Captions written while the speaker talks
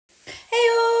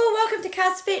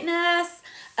Kaz Fitness.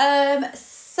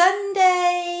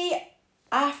 Sunday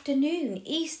afternoon,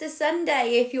 Easter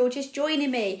Sunday, if you're just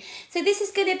joining me. So this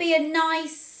is going to be a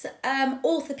nice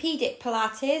orthopedic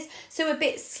Pilates, so a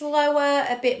bit slower,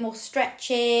 a bit more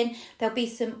stretching. There'll be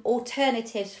some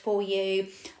alternatives for you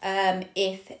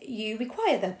if you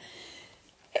require them.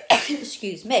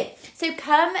 Excuse me. So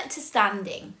come to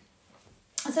standing.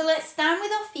 So let's stand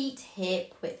with our feet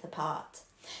hip width apart.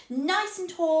 Nice and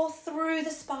tall through the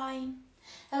spine.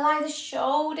 Allow the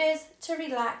shoulders to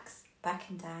relax back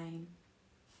and down.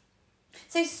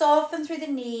 So soften through the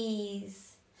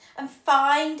knees and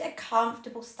find a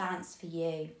comfortable stance for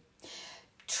you.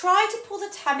 Try to pull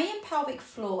the tummy and pelvic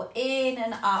floor in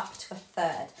and up to a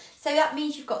third. So that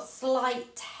means you've got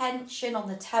slight tension on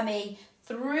the tummy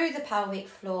through the pelvic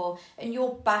floor and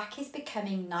your back is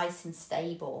becoming nice and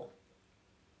stable.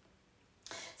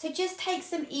 So just take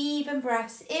some even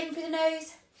breaths in through the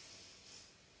nose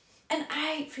and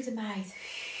out through the mouth.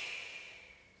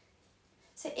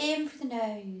 So in through the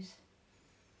nose,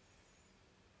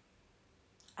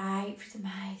 out through the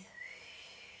mouth.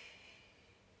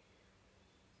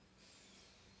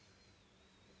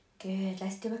 Good,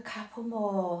 let's do a couple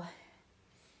more.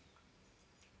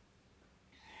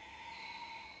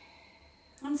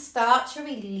 And start to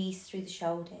release through the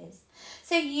shoulders.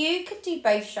 So you could do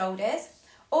both shoulders,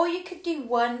 or you could do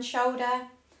one shoulder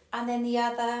and then the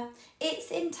other. It's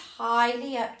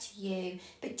entirely up to you,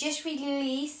 but just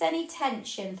release any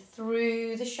tension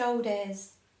through the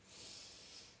shoulders.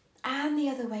 And the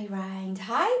other way round.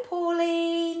 Hi,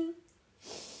 Pauline.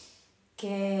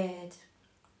 Good.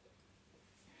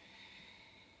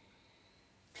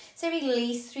 So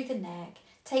release through the neck.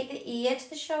 Take the ear to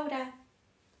the shoulder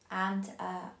and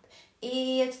up.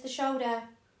 Ear to the shoulder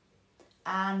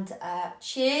and up.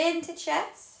 Chin to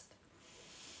chest.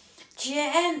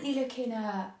 Gently looking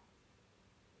up.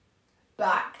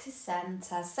 Back to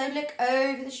centre. So look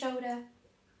over the shoulder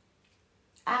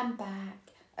and back.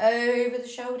 Over the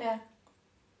shoulder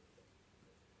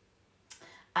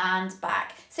and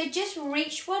back. So just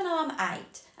reach one arm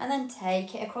out and then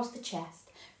take it across the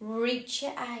chest. Reach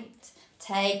it out.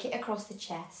 Take it across the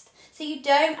chest. So you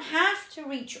don't have to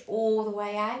reach all the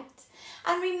way out.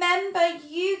 And remember,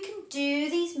 you can do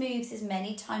these moves as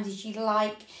many times as you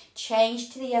like.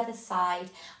 Change to the other side.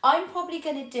 I'm probably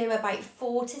going to do about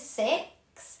 4 to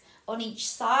 6 on each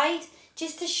side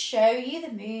just to show you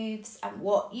the moves and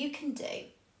what you can do.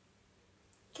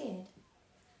 Good.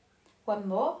 One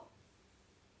more.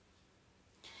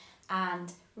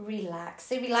 And relax.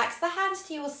 So relax the hands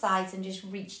to your sides and just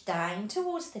reach down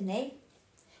towards the knee.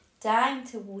 Down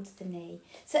towards the knee.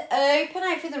 So open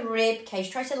out through the rib cage.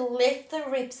 Try to lift the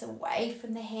ribs away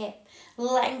from the hip.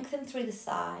 Lengthen through the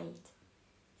side.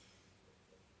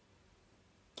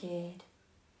 Good.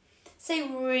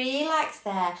 So relax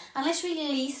there. And let's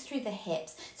release through the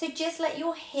hips. So just let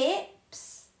your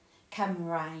hips come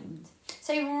round.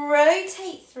 So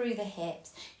rotate through the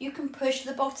hips. You can push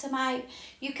the bottom out.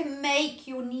 You can make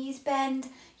your knees bend.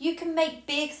 You can make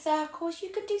big circles. You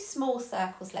can do small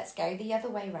circles. Let's go the other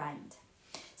way round.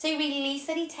 So release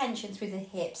any tension through the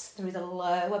hips, through the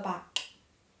lower back.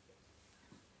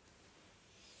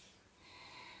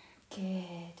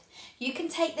 Good. You can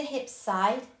take the hips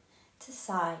side to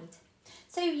side.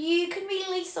 So you can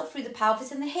release off through the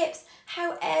pelvis and the hips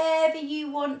however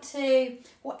you want to,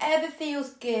 whatever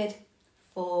feels good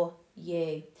for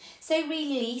you. So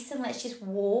release and let's just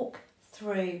walk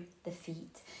through the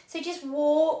feet. So just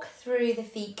walk through the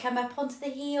feet. Come up onto the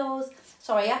heels.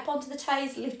 Sorry, up onto the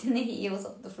toes, lifting the heels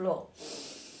off the floor.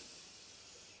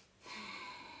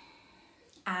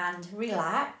 And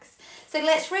relax. So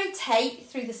let's rotate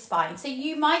through the spine. So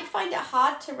you might find it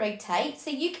hard to rotate. So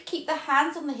you could keep the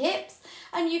hands on the hips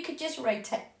and you could just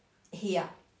rotate here.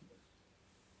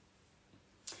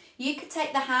 You could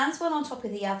take the hands one on top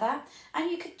of the other and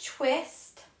you could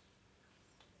twist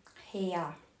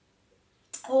here.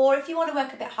 Or if you want to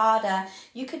work a bit harder,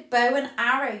 you could bow and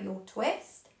arrow your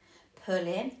twist,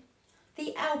 pulling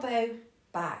the elbow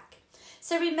back.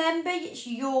 So remember, it's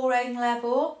your own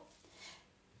level.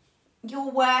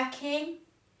 You're working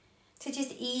to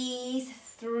just ease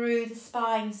through the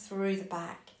spine, through the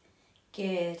back.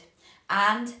 Good.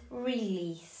 And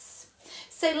release.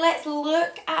 So let's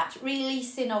look at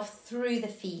releasing off through the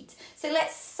feet. So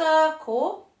let's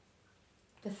circle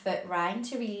the foot round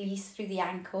to release through the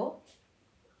ankle.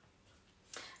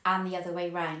 And the other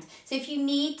way round. So if you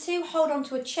need to, hold on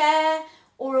to a chair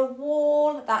or a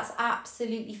wall, that's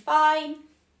absolutely fine.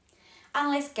 And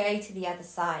let's go to the other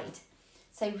side.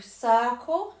 So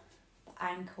circle the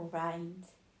ankle round.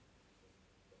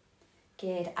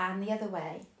 Good, and the other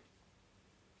way.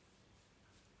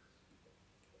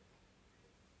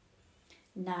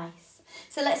 Nice.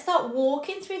 So let's start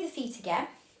walking through the feet again.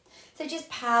 So just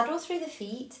paddle through the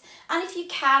feet. And if you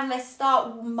can, let's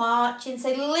start marching. So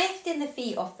lifting the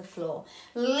feet off the floor.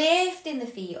 Lifting the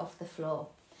feet off the floor.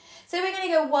 So we're going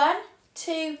to go 1,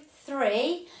 2,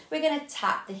 3. We're going to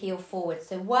tap the heel forward.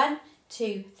 So 1,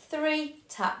 2, 3,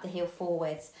 tap the heel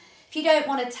forwards. If you don't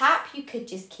want to tap, you could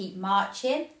just keep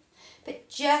marching, but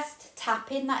just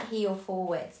tapping that heel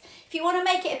forwards. If you want to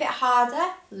make it a bit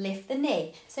harder, lift the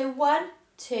knee. So 1,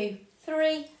 2,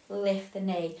 3, lift the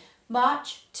knee.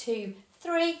 March, 2,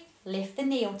 3, lift the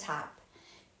knee or tap.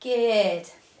 Good.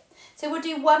 So we'll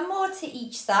do one more to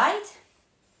each side.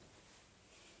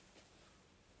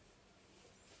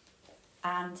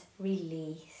 And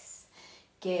release.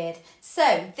 Good.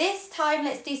 So this time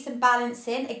let's do some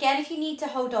balancing. Again, if you need to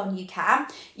hold on, you can.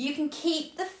 You can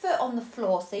keep the foot on the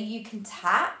floor so you can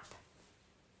tap.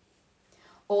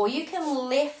 Or you can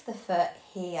lift the foot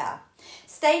here.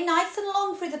 Stay nice and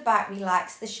long through the back.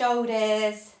 Relax the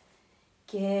shoulders.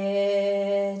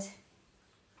 Good.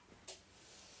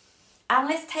 And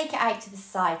let's take it out to the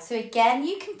side. So again,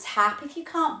 you can tap if you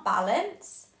can't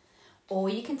balance. Or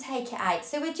you can take it out.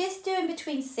 So we're just doing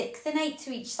between 6 and 8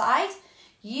 to each side.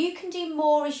 You can do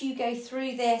more as you go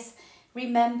through this.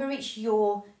 Remember, it's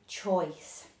your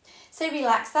choice. So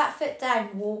relax that foot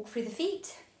down, walk through the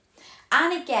feet.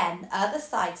 And again, other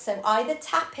side. So either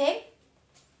tapping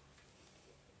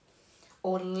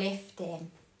or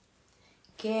lifting.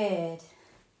 Good.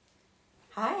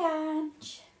 Hi,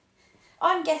 Ange.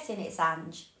 I'm guessing it's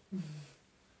Ange.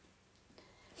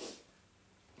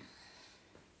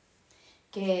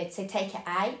 Good. So take it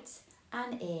out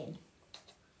and in.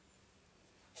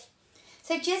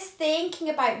 So just thinking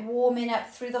about warming up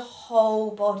through the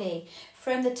whole body,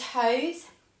 from the toes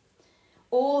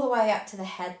all the way up to the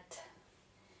head.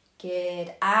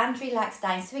 Good. And relax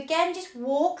down. So again, just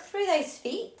walk through those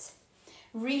feet.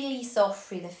 Release off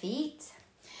through the feet.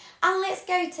 And let's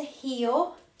go to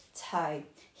heel, toe.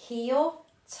 Heel,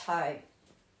 toe.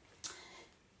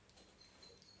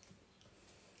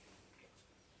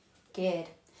 Good.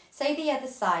 So the other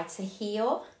side. So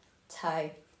heel,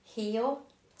 toe. Heel,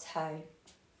 toe.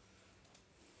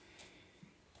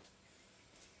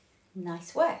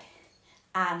 Nice work.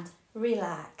 And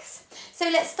relax. So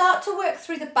let's start to work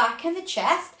through the back and the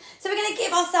chest. So we're going to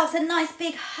give ourselves a nice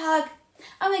big hug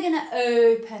and we're going to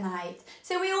open out.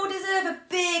 So we all deserve a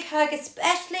big hug,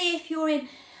 especially if you're in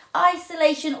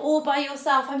isolation all by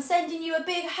yourself. I'm sending you a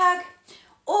big hug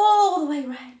all the way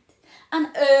round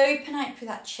and open out through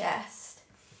that chest.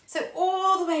 So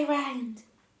all the way round.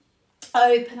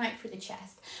 Open out through the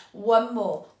chest. One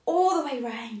more. All the way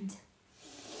round.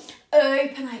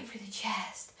 Open out through the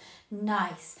chest.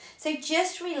 Nice. So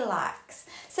just relax.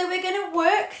 So we're going to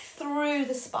work through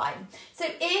the spine. So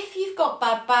if you've got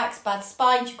bad backs, bad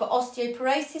spines, you've got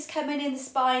osteoporosis coming in the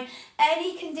spine,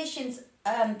 any conditions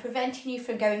preventing you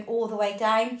from going all the way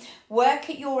down, work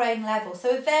at your own level.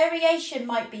 So a variation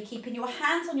might be keeping your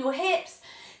hands on your hips,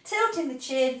 tilting the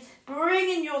chin,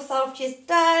 bringing yourself just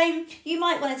down. You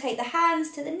might want to take the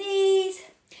hands to the knees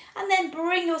and then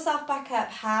bring yourself back up,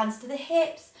 hands to the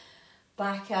hips,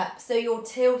 back up. So you're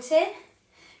tilting,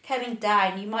 coming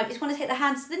down. You might just want to take the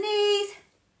hands to the knees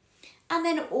and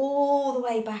then all the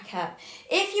way back up.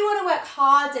 If you want to work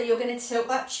harder, you're going to tilt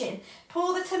that chin.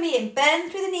 Pull the tummy in,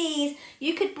 bend through the knees.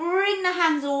 You could bring the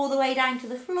hands all the way down to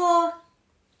the floor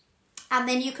and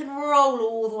then you can roll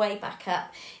all the way back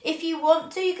up. If you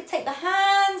want to, you could take the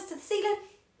hands to the ceiling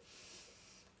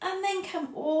and then come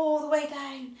all the way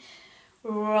down.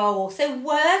 Roll. So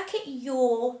work at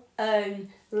your own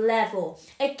level.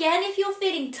 Again, if you're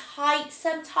feeling tight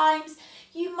sometimes,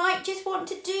 you might just want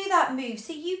to do that move.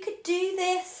 So you could do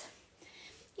this,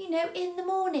 in the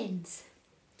mornings.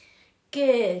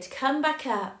 Good. Come back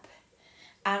up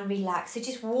and relax. So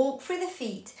just walk through the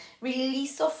feet.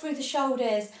 Release off through the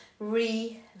shoulders.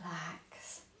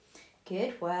 Relax.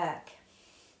 Good work.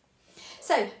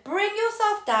 So bring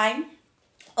yourself down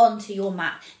onto your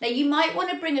mat. Now you might want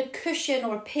to bring a cushion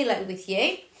or a pillow with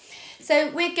you.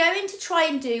 So we're going to try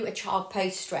and do a child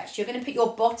pose stretch. You're going to put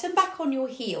your bottom back on your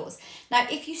heels. Now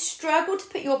if you struggle to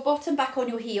put your bottom back on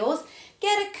your heels,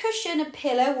 get a cushion, a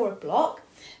pillow or a block,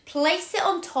 place it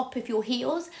on top of your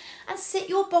heels and sit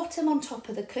your bottom on top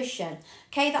of the cushion.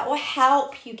 Okay, that will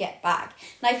help you get back.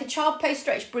 Now for child pose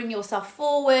stretch, bring yourself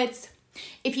forwards.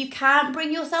 If you can't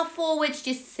bring yourself forwards,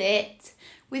 just sit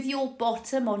with your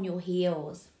bottom on your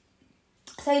heels.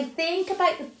 So think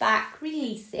about the back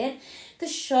releasing, the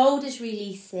shoulders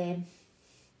releasing,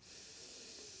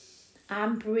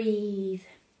 and breathe.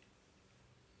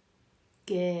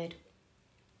 Good.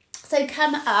 So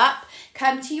come up,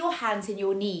 come to your hands and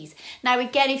your knees. Now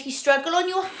again, if you struggle on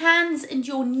your hands and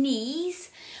your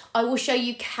knees, I will show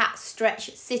you cat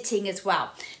stretch sitting as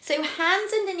well. So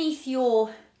hands underneath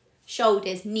your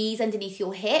shoulders, knees underneath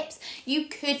your hips. You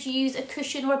could use a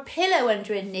cushion or a pillow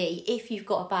under a knee if you've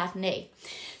got a bad knee.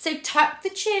 So tuck the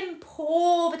chin,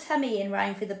 pull the tummy in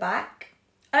round through the back,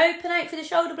 open out for the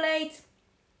shoulder blades,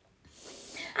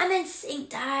 and then sink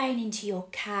down into your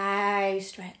cow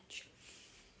stretch.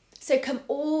 So come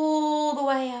all the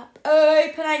way up,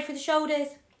 open out for the shoulders,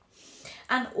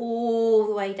 and all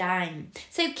the way down.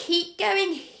 So keep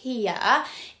going here.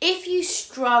 If you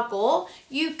struggle,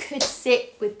 you could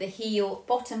sit with the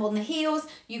bottom on the heels.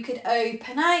 You could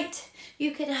open out.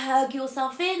 You could hug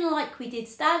yourself in like we did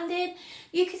standing.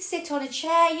 You could sit on a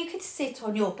chair. You could sit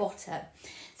on your bottom.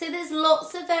 So there's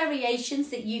lots of variations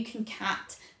that you can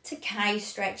cat to cow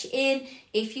stretch in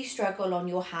if you struggle on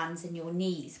your hands and your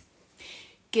knees.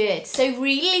 Good. So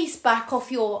release back off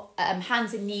your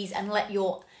hands and knees and let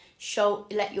your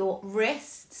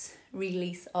wrists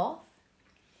release off.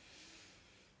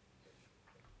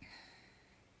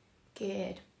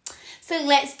 Good. So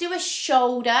let's do a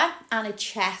shoulder and a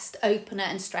chest opener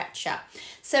and stretcher.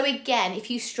 So again, if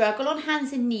you struggle on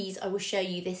hands and knees, I will show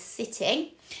you this sitting.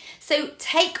 So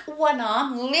take one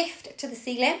arm, lift to the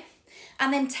ceiling,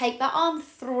 and then take that arm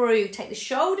through. Take the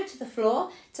shoulder to the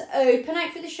floor to open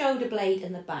out for the shoulder blade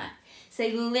in the back. So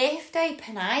lift,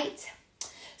 open out.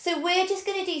 So we're just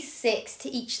going to do 6 to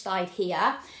each side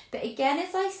here. But again,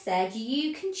 as I said,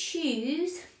 you can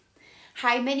choose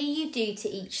how many you do to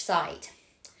each side.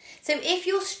 So if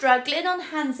you're struggling on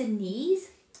hands and knees,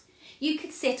 you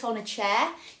could sit on a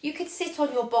chair, you could sit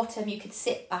on your bottom, you could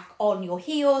sit back on your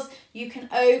heels, you can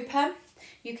open,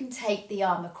 you can take the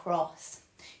arm across.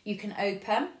 You can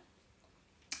open,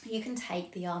 you can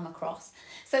take the arm across.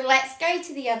 So let's go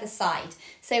to the other side.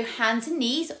 So hands and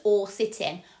knees all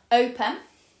sitting. Open,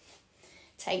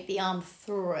 take the arm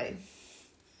through.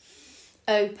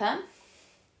 Open,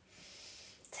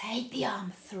 take the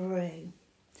arm through.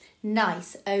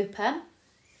 Nice, open.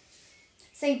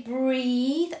 So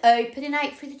breathe, opening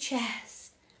out through the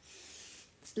chest.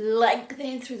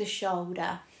 Lengthening through the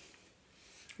shoulder.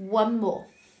 One more.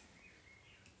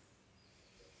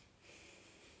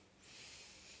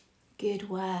 Good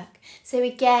work. So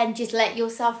again, just let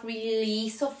yourself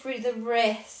release off through the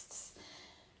wrists.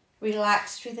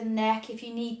 Relax through the neck if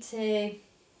you need to.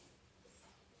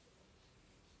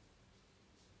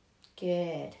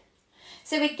 Good.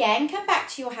 So again, come back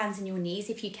to your hands and your knees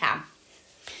if you can.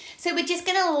 So we're just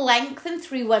going to lengthen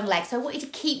through one leg. So I want you to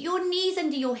keep your knees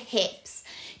under your hips.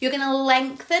 You're going to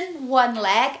lengthen one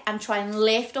leg and try and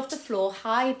lift off the floor.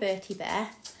 Hi, Bertie Bear.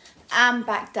 And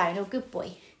back down. Oh, good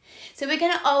boy. So we're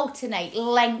going to alternate.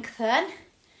 Lengthen,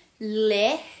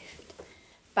 lift,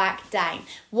 back down.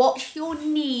 Watch your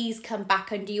knees come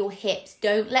back under your hips.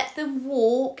 Don't let them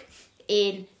walk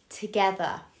in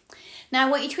together. Now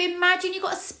I want you to imagine you've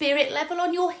got a spirit level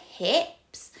on your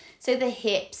hips. So the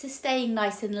hips are staying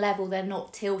nice and level, they're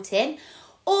not tilting.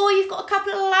 Or you've got a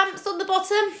couple of lamps on the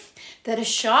bottom that are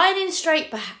shining straight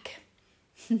back.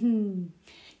 Good.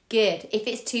 If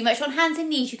it's too much on hands and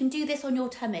knees, you can do this on your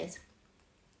tummies.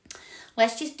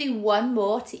 Let's just do one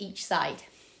more to each side.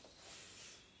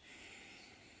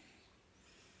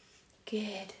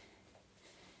 Good.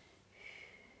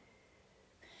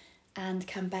 And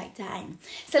come back down.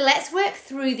 So let's work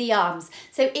through the arms.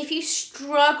 So if you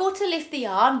struggle to lift the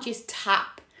arm, just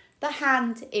tap the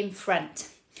hand in front.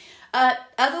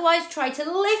 Otherwise, try to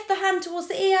lift the hand towards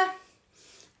the ear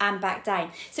and back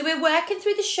down. So we're working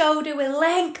through the shoulder, we're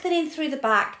lengthening through the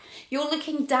back. You're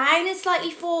looking down and slightly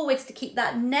forwards to keep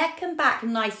that neck and back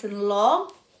nice and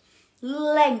long.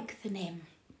 Lengthening.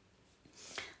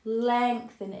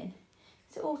 Lengthening.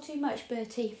 Is it all too much,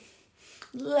 Bertie?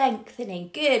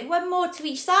 Lengthening. Good. One more to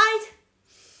each side.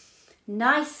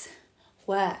 Nice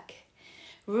work.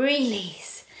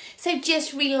 Release. So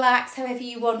just relax however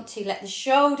you want to. Let the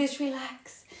shoulders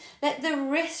relax. Let the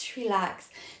wrists relax.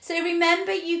 So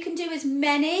remember, you can do as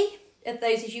many of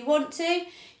those as you want to.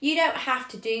 You don't have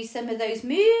to do some of those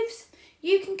moves.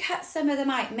 You can cut some of them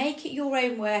out. Make it your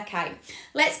own workout.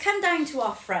 Let's come down to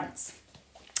our fronts.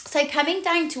 So coming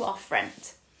down to our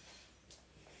front.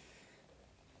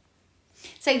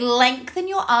 So lengthen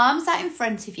your arms out in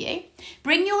front of you.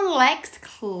 Bring your legs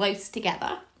close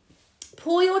together.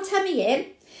 Pull your tummy in.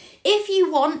 If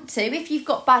you want to, if you've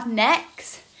got bad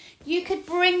necks, you could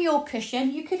bring your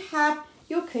cushion. You could have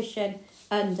your cushion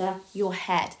under your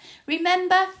head.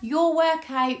 Remember, your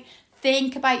workout,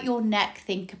 think about your neck,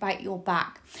 think about your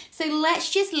back. So let's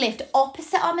just lift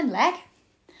opposite arm and leg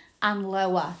and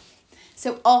lower.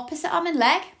 So opposite arm and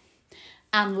leg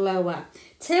and lower.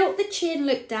 Tilt the chin,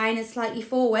 look down and slightly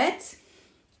forward.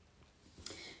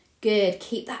 Good,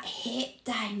 keep that hip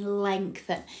down,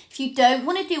 lengthen. If you don't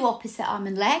want to do opposite arm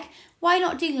and leg, why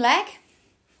not do leg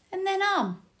and then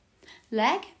arm?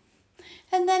 Leg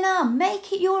and then arm.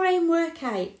 Make it your own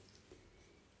workout.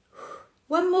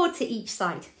 One more to each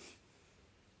side.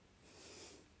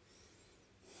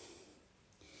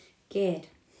 Good.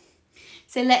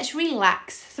 So let's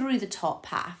relax through the top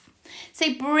half.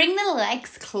 So bring the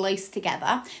legs close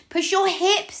together. Push your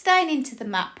hips down into the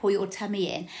mat, pull your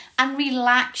tummy in and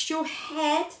relax your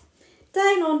head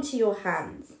down onto your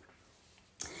hands.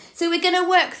 So we're going to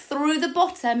work through the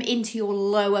bottom into your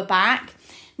lower back.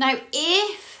 Now,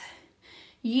 if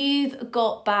you've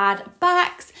got bad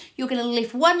backs, you're going to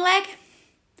lift one leg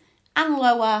and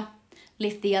lower,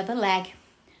 lift the other leg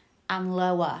and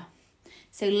lower.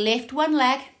 So lift one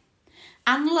leg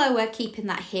and lower, keeping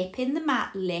that hip in the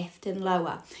mat, lift and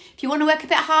lower. If you want to work a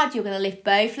bit hard, you're going to lift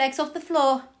both legs off the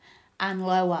floor and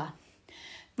lower.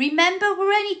 Remember,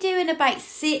 we're only doing about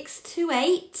 6 to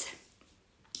 8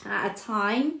 at a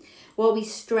time while we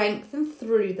strengthen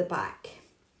through the back.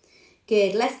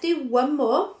 Good, let's do one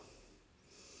more.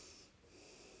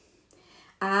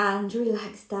 And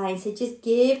relax down. So just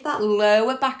give that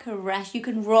lower back a rest. You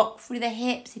can rock through the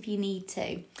hips if you need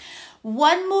to.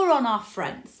 One more on our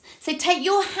fronts. So take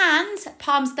your hands,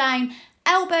 palms down,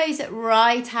 elbows at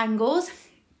right angles.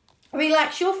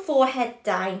 Relax your forehead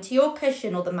down to your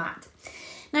cushion or the mat.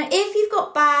 Now, if you've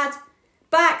got bad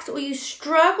backs or you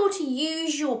struggle to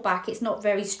use your back, it's not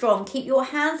very strong, keep your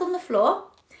hands on the floor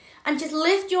and just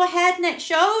lift your head, neck,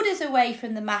 shoulders away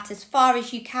from the mat as far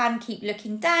as you can. Keep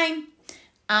looking down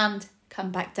and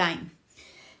come back down.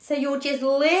 So you're just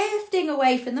lifting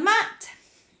away from the mat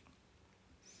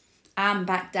and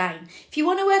back down. If you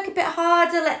want to work a bit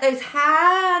harder, let those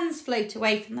hands float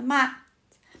away from the mat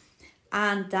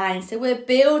and down. So we're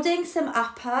building some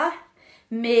upper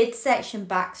midsection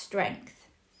back strength.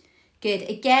 Good.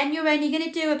 Again, you're only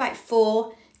going to do about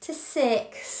 4 to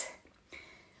 6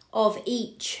 of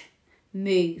each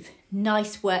move.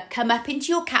 Nice work. Come up into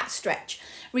your cat stretch.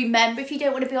 Remember, if you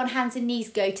don't want to be on hands and knees,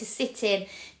 go to sit in.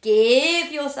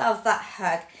 Give yourself that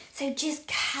hug. So just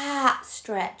cat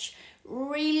stretch.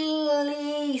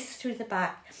 Release through the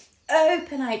back.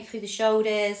 Open out through the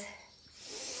shoulders.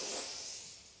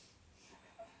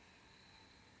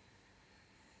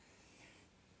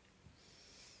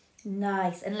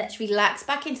 Nice. And let's relax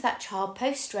back into that child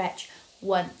pose stretch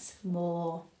once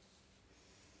more.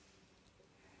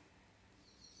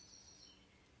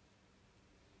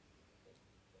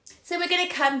 So we're going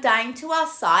to come down to our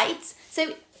sides.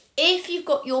 So if you've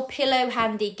got your pillow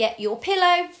handy, get your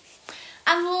pillow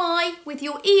and lie with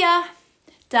your ear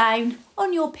down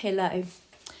on your pillow.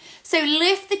 So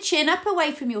lift the chin up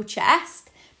away from your chest,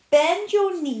 bend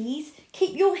your knees,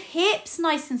 keep your hips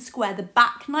nice and square, the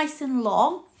back nice and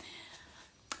long.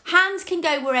 Hands can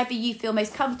go wherever you feel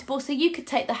most comfortable. So you could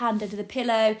take the hand under the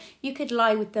pillow, you could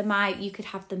lie with them out, you could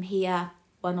have them here,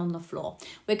 one on the floor.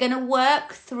 We're going to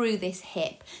work through this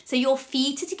hip. So your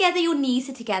feet are together, your knees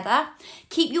are together.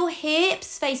 Keep your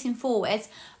hips facing forwards.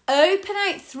 Open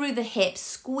out through the hips,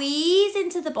 squeeze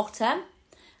into the bottom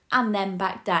and then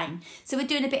back down. So we're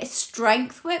doing a bit of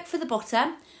strength work for the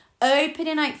bottom,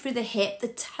 opening out through the hip. The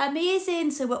tummy is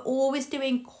in, so we're always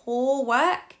doing core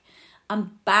work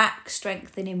and back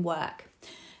strengthening work.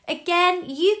 Again,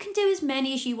 you can do as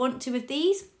many as you want to of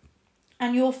these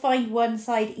and you'll find one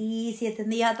side easier than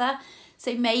the other.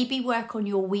 So maybe work on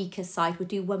your weaker side. We'll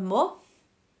do one more.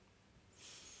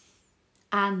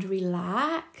 And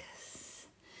relax.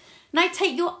 Now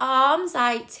take your arms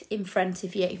out in front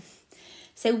of you.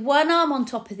 So one arm on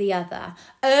top of the other.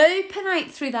 Open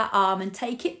out through that arm and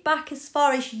take it back as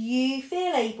far as you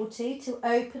feel able to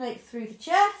open out through the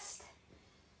chest.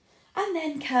 And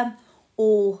then come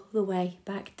all the way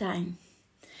back down.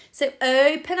 So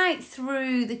open out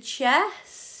through the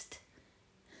chest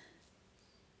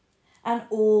and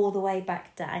all the way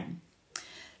back down.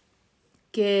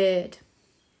 Good.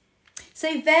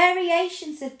 So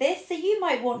variations of this. So you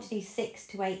might want to do 6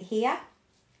 to 8 here.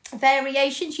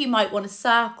 Variations, you might want to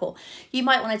circle. You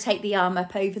might want to take the arm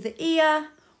up over the ear,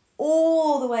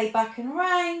 all the way back and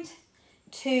round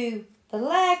to the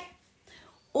leg,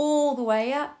 all the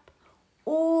way up,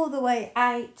 all the way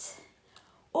out.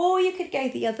 Or you could go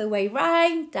the other way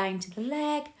round, down to the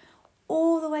leg,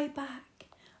 all the way back,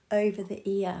 over the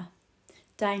ear,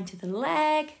 down to the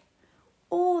leg,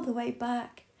 all the way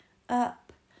back,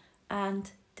 up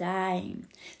and down.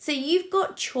 So you've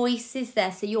got choices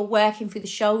there. So you're working through the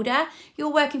shoulder,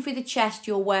 you're working through the chest,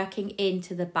 you're working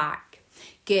into the back.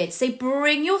 Good. So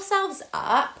bring yourselves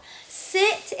up.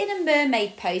 Sit in a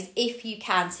mermaid pose if you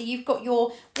can. So you've got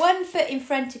your one foot in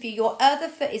front of you, your other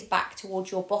foot is back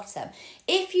towards your bottom.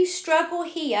 If you struggle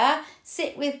here,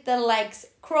 sit with the legs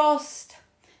crossed.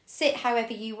 Sit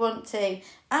however you want to.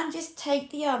 And just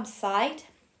take the arms side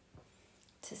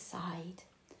to side.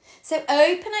 So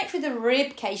open out through the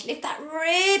rib cage. Lift that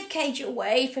rib cage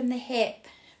away from the hip.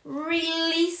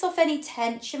 Release off any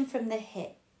tension from the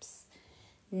hips.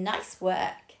 Nice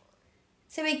work.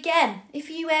 So again, if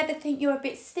you ever think you're a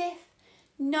bit stiff,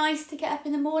 nice to get up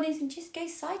in the mornings and just go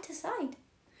side to side.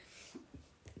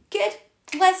 Good.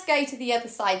 Let's go to the other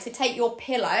side. So take your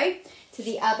pillow to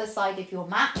the other side of your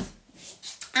mat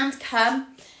and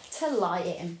come to lie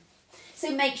in.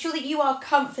 So make sure that you are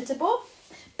comfortable.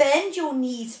 Bend your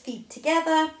knees, feet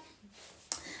together.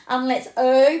 And let's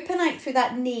open out through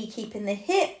that knee, keeping the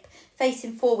hip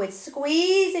facing forward.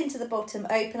 Squeeze into the bottom,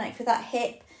 open out through that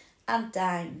hip and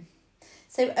down.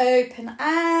 So open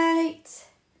out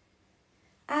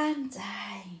and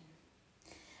down.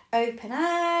 Open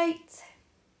out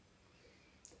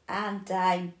and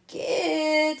down.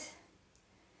 Good.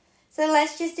 So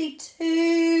let's just do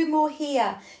 2 more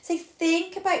here. So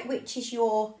think about which is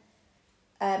your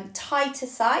tighter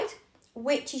side,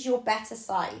 which is your better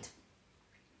side.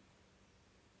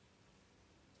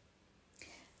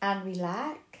 And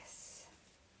relax.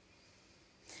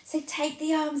 So take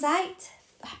the arms out,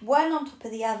 one on top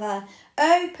of the other.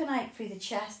 Open out through the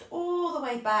chest, all the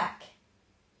way back,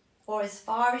 or as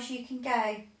far as you can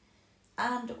go,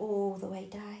 and all the way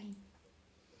down.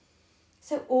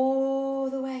 So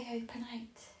all the way open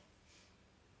out.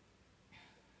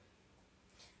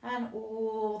 And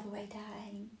all the way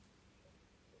down.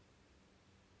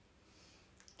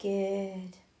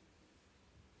 Good.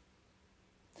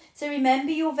 So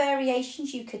remember your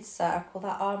variations. You could circle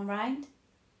that arm round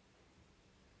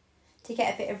to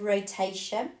get a bit of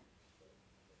rotation.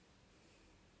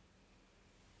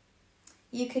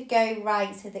 You could go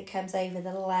right so that it comes over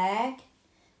the leg,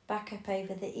 back up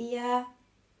over the ear.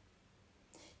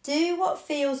 Do what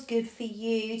feels good for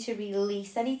you to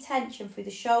release any tension through the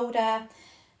shoulder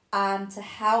and to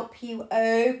help you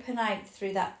open out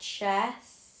through that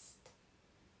chest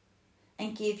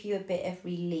and give you a bit of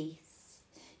release.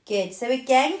 Good. So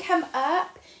again, come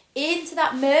up into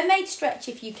that mermaid stretch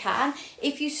if you can.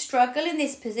 If you struggle in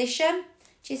this position,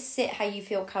 just sit how you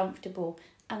feel comfortable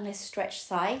and let's stretch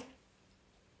side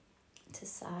to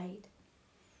side.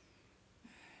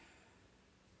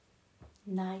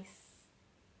 Nice.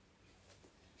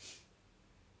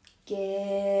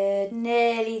 Good.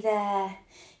 Nearly there.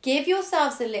 Give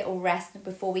yourselves a little rest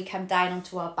before we come down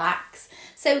onto our backs.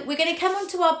 So we're going to come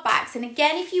onto our backs. And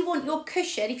again, if you want your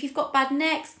cushion, if you've got bad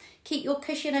necks, keep your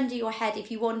cushion under your head if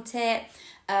you want it.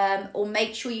 Or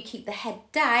make sure you keep the head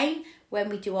down when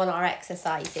we do all our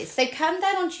exercises. So come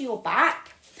down onto your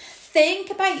back. Think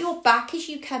about your back as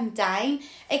you come down.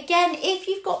 Again, if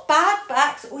you've got bad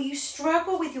backs or you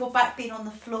struggle with your back being on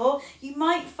the floor, you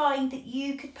might find that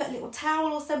you could put a little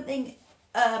towel or something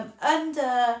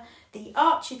under the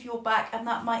arch of your back, and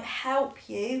that might help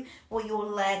you while you're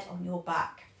led on your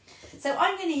back. So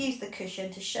I'm going to use the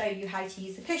cushion to show you how to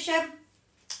use the cushion,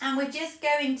 and we're just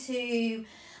going to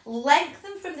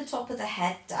lengthen from the top of the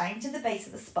head down to the base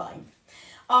of the spine.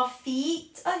 Our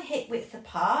feet are hip width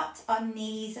apart, our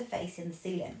knees are facing the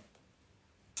ceiling.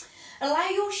 Allow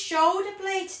your shoulder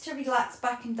blades to relax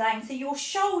back and down so your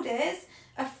shoulders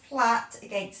are flat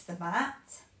against the mat.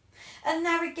 And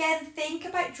now again, think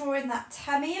about drawing that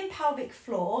tummy and pelvic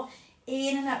floor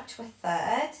in and up to a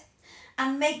third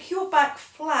and make your back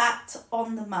flat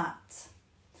on the mat.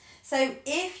 So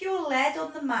if you're led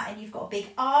on the mat and you've got a big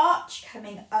arch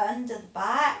coming under the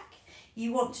back,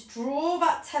 you want to draw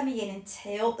that tummy in and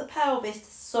tilt the pelvis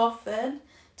to soften,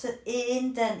 to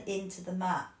indent into the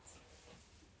mat.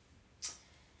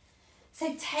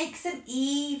 So take some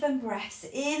even breaths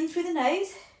in through the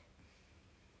nose,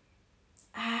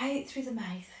 out through the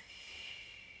mouth.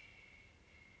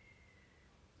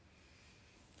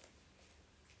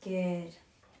 Good.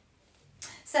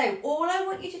 So all I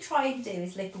want you to try and do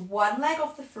is lift one leg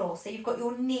off the floor. So you've got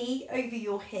your knee over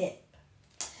your hip.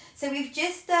 So we've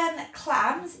just done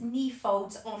clams, knee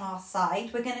folds on our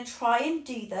side. We're going to try and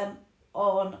do them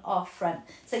on our front.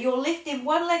 So you're lifting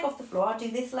one leg off the floor. I'll do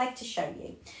this leg to show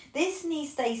you. This knee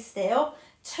stays still.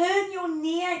 Turn your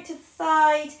knee out to the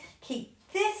side. Keep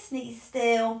this knee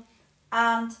still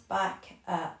and back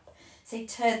up. So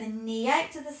turn the knee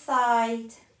out to the side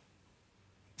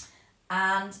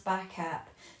and back up.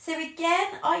 So again,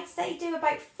 I'd say do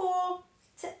about 4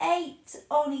 to 8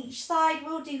 on each side.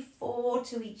 We'll do 4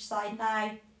 to each side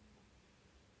now.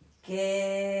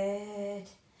 Good.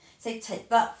 So take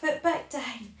that foot back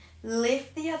down,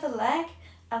 lift the other leg,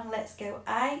 and let's go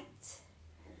out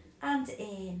and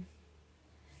in.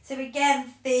 So again,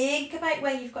 think about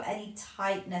where you've got any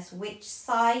tightness, which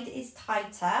side is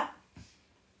tighter.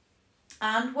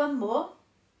 And one more.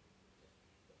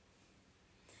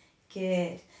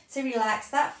 Good. So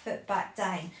relax that foot back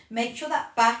down. Make sure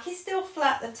that back is still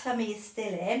flat, the tummy is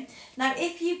still in. Now,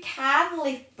 if you can,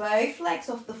 lift both legs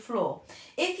off the floor.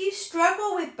 If you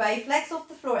struggle with both legs off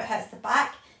the floor, it hurts the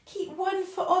back, keep one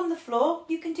foot on the floor.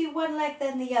 You can do one leg,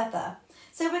 then the other.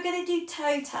 So we're going to do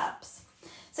toe taps.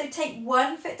 So take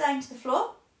one foot down to the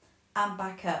floor and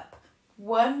back up.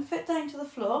 One foot down to the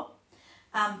floor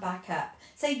and back up.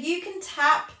 So you can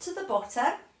tap to the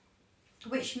bottom,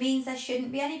 which means there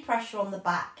shouldn't be any pressure on the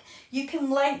back. You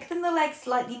can lengthen the legs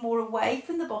slightly more away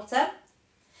from the bottom.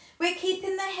 We're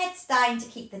keeping the heads down to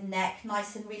keep the neck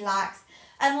nice and relaxed,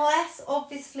 unless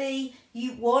obviously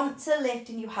you want to lift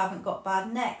and you haven't got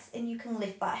bad necks, and you can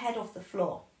lift that head off the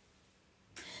floor.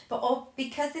 But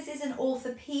because this is an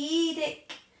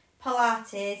orthopedic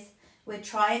Pilates, we're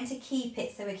trying to keep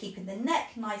it so we're keeping the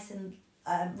neck nice and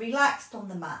relaxed on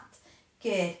the mat.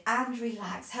 Good, and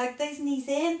relax. Hug those knees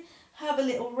in. Have a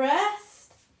little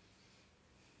rest.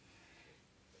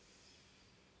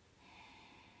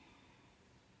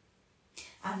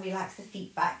 And relax the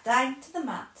feet back down to the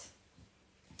mat.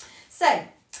 So,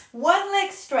 one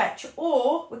leg stretch,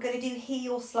 or we're going to do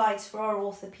heel slides for our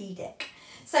orthopedic.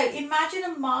 So imagine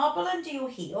a marble under your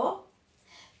heel.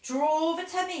 Draw the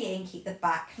tummy in, keep the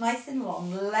back nice and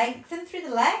long. Lengthen through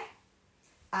the leg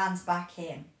and back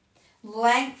in.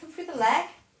 Lengthen through the leg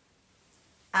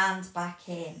and back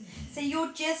in. So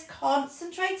you're just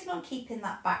concentrating on keeping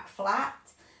that back flat,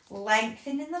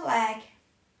 lengthening the leg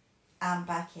and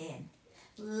back in.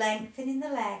 Lengthening the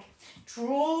leg.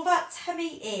 Draw that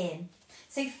tummy in.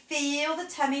 So feel the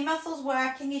tummy muscles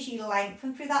working as you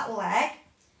lengthen through that leg.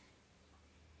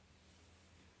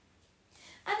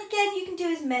 And again, you can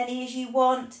do as many as you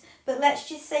want, but let's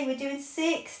just say we're doing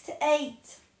 6 to 8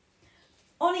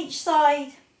 on each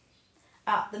side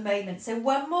at the moment. So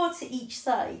one more to each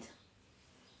side.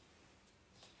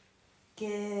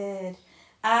 Good.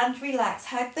 And relax.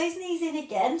 Hug those knees in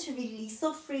again to release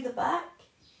off through the back.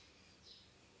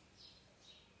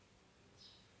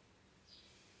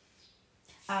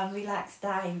 And relax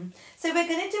down. So we're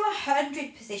going to do a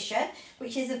 100 position,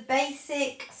 which is a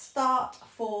basic start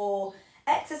for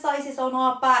exercises on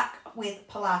our back with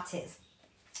Pilates.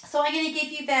 So I'm going to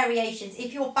give you variations.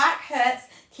 If your back hurts,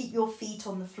 keep your feet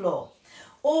on the floor.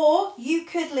 Or you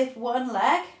could lift one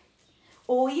leg,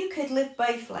 or you could lift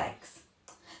both legs.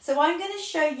 So I'm going to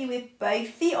show you with both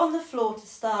feet on the floor to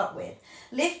start with.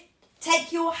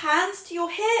 Take your hands to your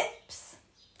hips.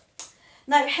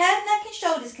 Now head, neck and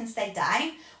shoulders can stay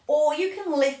down, or you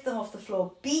can lift them off the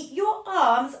floor. Beat your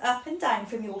arms up and down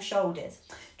from your shoulders.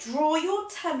 Draw your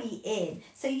tummy in.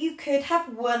 So you could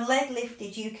have one leg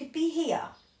lifted, you could be here.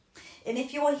 And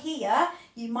if you're here,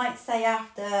 you might say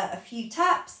after a few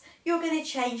taps, you're going to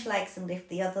change legs and lift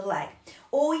the other leg.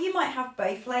 Or you might have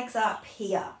both legs up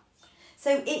here.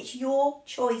 So it's your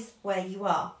choice where you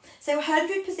are. So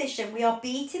 100 position, we are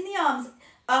beating the arms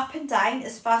up and down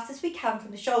as fast as we can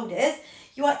from the shoulders.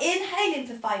 You are inhaling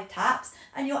for 5 taps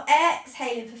and you're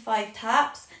exhaling for 5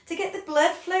 taps to get the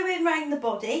blood flowing around the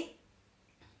body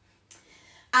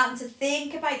and to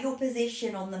think about your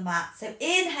position on the mat. So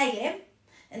inhaling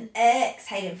and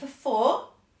exhaling for 4.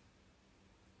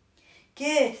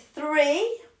 Good.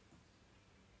 3,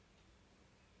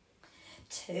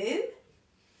 2,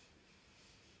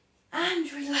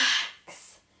 and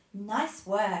relax. Nice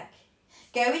work.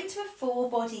 Go into a full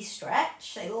body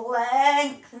stretch. So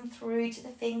lengthen through to the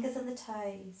fingers and the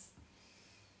toes.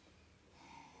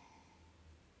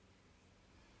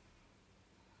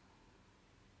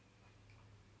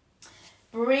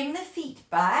 Bring the feet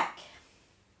back.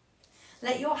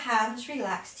 Let your hands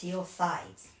relax to your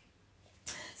sides.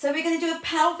 So we're going to do a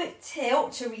pelvic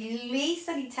tilt to release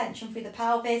any tension through the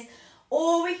pelvis,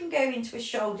 or we can go into a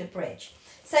shoulder bridge.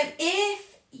 So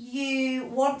if you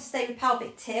want to stay with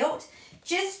pelvic tilt,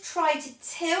 just try to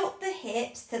tilt the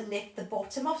hips to lift the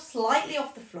bottom off slightly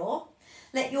off the floor.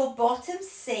 Let your bottom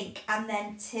sink and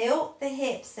then tilt the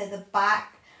hips so the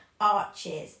back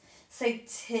arches. So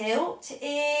tilt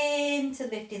in to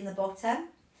lift in the bottom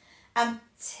and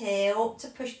tilt to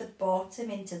push the bottom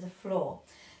into the floor.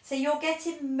 So you're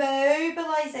getting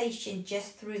mobilization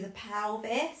just through the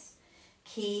pelvis,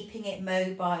 keeping it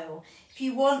mobile. If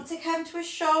you want to come to a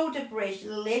shoulder bridge,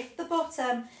 lift the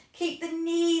bottom, keep the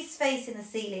knees facing the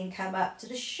ceiling, come up to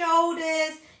the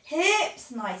shoulders,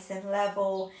 Hips nice and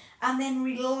level. And then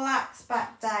relax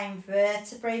back down,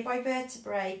 vertebrae by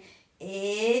vertebrae,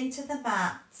 into the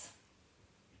mat.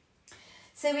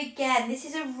 So again, this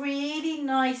is a really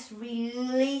nice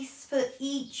release for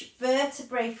each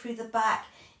vertebrae through the back.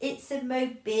 It's a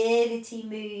mobility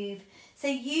move. So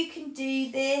you can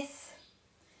do this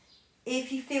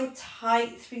if you feel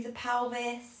tight through the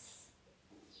pelvis.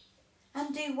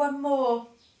 And do one more.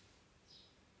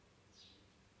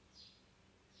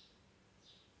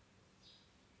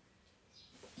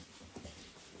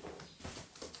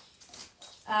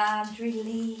 And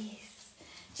release.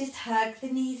 Just hug the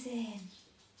knees in.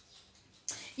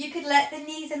 You could let the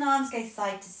knees and arms go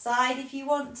side to side if you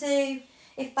want to.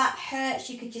 If that hurts,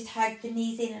 you could just hug the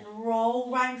knees in and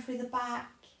roll round through the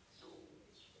back.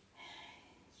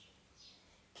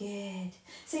 Good.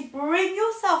 So bring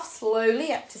yourself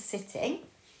slowly up to sitting.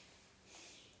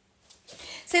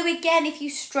 So again, if you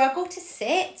struggle to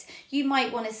sit, you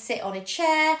might want to sit on a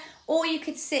chair, or you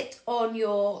could sit on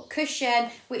your cushion,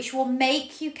 which will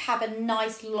make you have a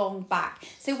nice long back.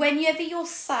 So whenever you're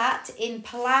sat in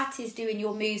Pilates doing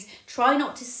your moves, try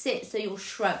not to sit so you're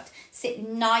shrugged. Sit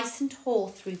nice and tall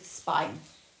through the spine.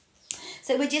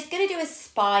 So we're just going to do a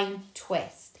spine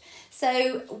twist.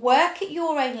 So work at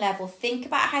your own level. Think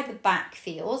about how the back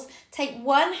feels. Take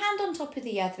one hand on top of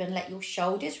the other and let your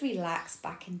shoulders relax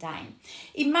back and down.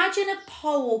 Imagine a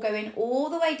pole going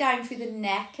all the way down through the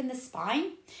neck and the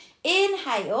spine.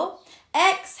 Inhale,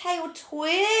 exhale,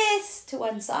 twist to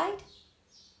one side.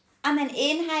 And then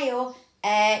inhale,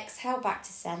 exhale back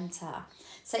to centre.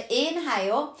 So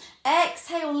inhale,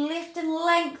 exhale, lift and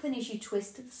lengthen as you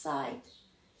twist to the side.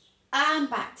 And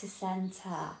back to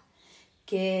centre.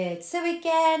 Good. So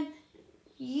again,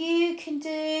 you can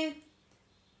do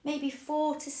maybe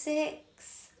 4 to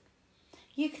 6.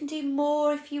 You can do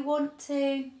more if you want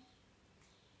to.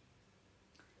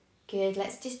 Good.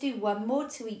 Let's just do one more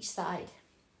to each side.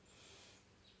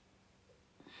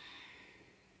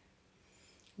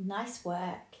 Nice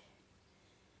work.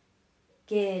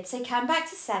 Good. So come back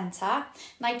to centre.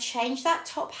 Now change that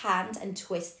top hand and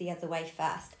twist the other way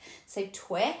first. So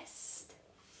twist.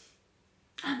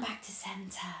 And back to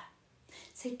centre.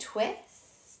 So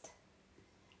twist.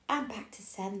 And back to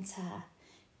centre.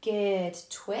 Good.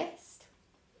 Twist.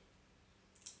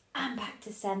 And back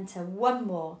to centre. One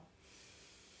more.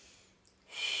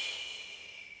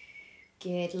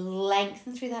 Good.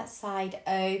 Lengthen through that side.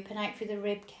 Open out through the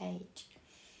rib cage.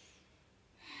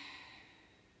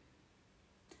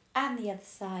 And the other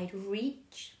side.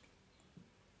 Reach.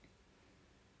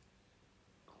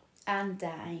 And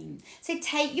down. So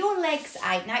take your legs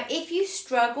out. Now, if you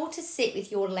struggle to sit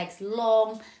with your legs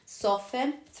long,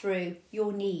 soften through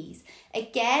your knees.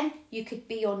 Again, you could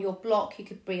be on your block, you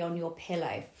could be on your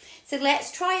pillow. So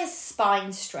let's try a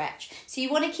spine stretch. So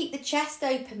you want to keep the chest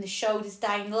open, the shoulders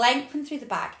down, lengthen through the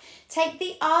back. Take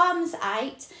the arms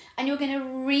out and you're going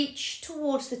to reach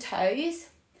towards the toes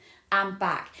and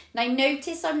back. Now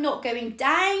notice I'm not going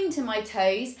down to my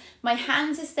toes. My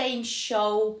hands are staying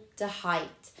shoulder height.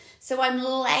 So I'm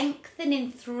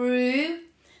lengthening through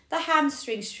the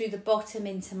hamstrings, through the bottom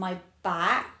into my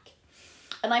back.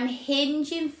 And I'm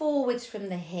hinging forwards from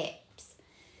the hips.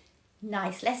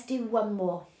 Nice, let's do one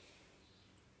more.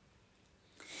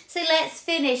 So let's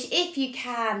finish, if you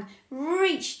can,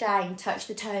 reach down, touch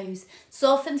the toes.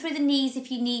 Soften through the knees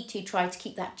if you need to. Try to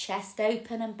keep that chest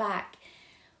open and back.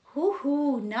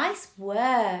 Woohoo, nice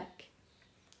work.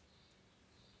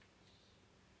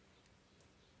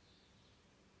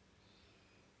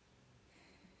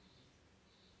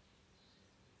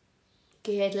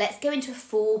 Good, let's go into a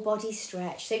full body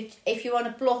stretch. So if you're on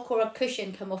a block or a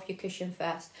cushion, come off your cushion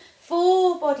first.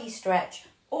 Full body stretch,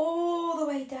 all the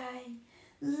way down.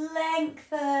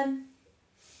 Lengthen.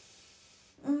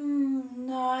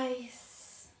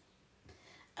 Nice.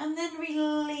 And then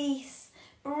release.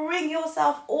 Bring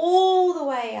yourself all the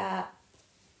way up.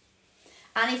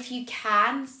 And if you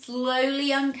can,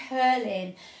 slowly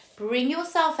uncurling. Bring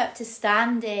yourself up to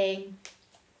standing.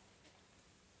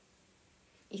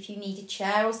 If you need a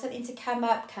chair or something to come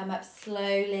up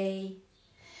slowly.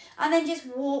 And then just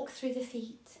walk through the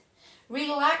feet.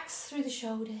 Relax through the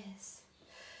shoulders.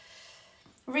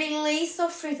 Release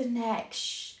off through the neck.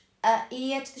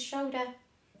 Ear to the shoulder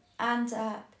and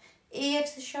up. Ear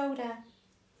to the shoulder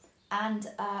and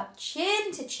up.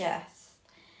 Chin to chest.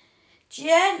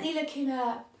 Gently looking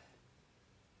up.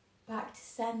 Back to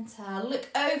centre. Look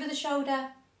over the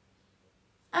shoulder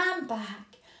and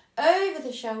back. Over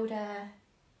the shoulder.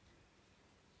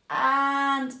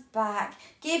 And back.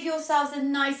 Give yourselves a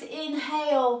nice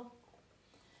inhale.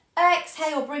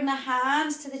 Exhale, bring the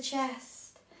hands to the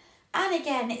chest. And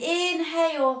again,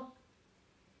 inhale.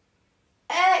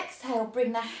 Exhale,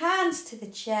 bring the hands to the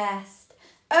chest.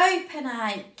 Open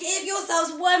out. Give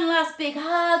yourselves one last big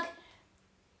hug.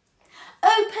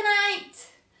 Open out.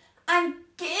 And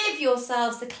give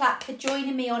yourselves a clap for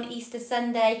joining me on Easter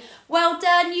Sunday. Well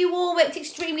done. You all worked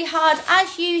extremely hard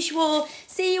as usual.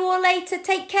 See you all later.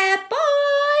 Take care.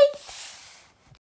 Bye.